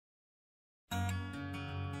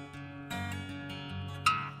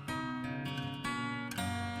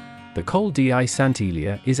The Colle di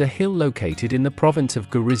S.Elia is a hill located in the province of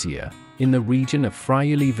Gorizia, in the region of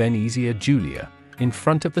Friuli Venezia Giulia, in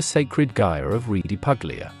front of the sacred Gaia of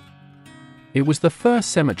Redipuglia. It was the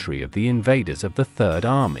first cemetery of the invaders of the Third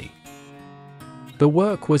Army. The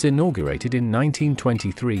work was inaugurated in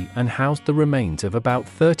 1923 and housed the remains of about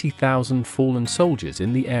 30,000 fallen soldiers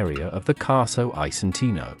in the area of the Carso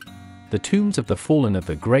Isentino. The tombs of the fallen of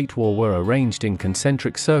the Great War were arranged in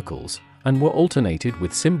concentric circles, and were alternated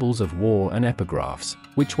with symbols of war and epigraphs,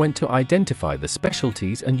 which went to identify the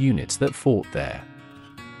specialties and units that fought there.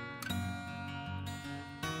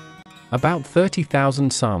 About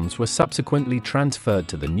 30,000 psalms were subsequently transferred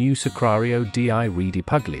to the new Sacrario di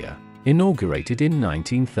Redipuglia, inaugurated in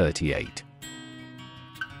 1938.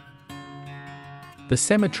 The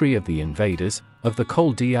cemetery of the invaders, of the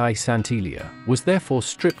Colle di S.Elia, was therefore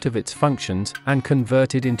stripped of its functions and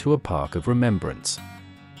converted into a park of remembrance.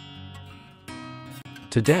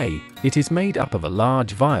 Today, it is made up of a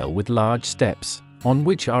large vial with large steps, on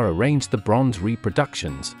which are arranged the bronze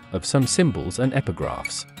reproductions of some symbols and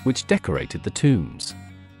epigraphs, which decorated the tombs.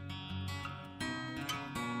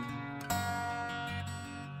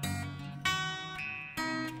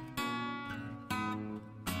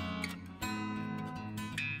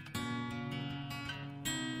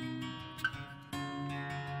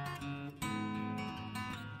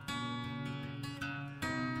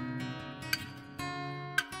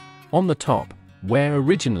 On the top, where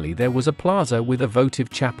originally there was a plaza with a votive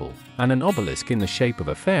chapel, and an obelisk in the shape of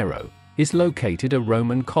a pharaoh, is located a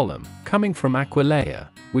Roman column, coming from Aquileia,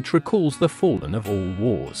 which recalls the fallen of all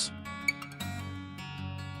wars.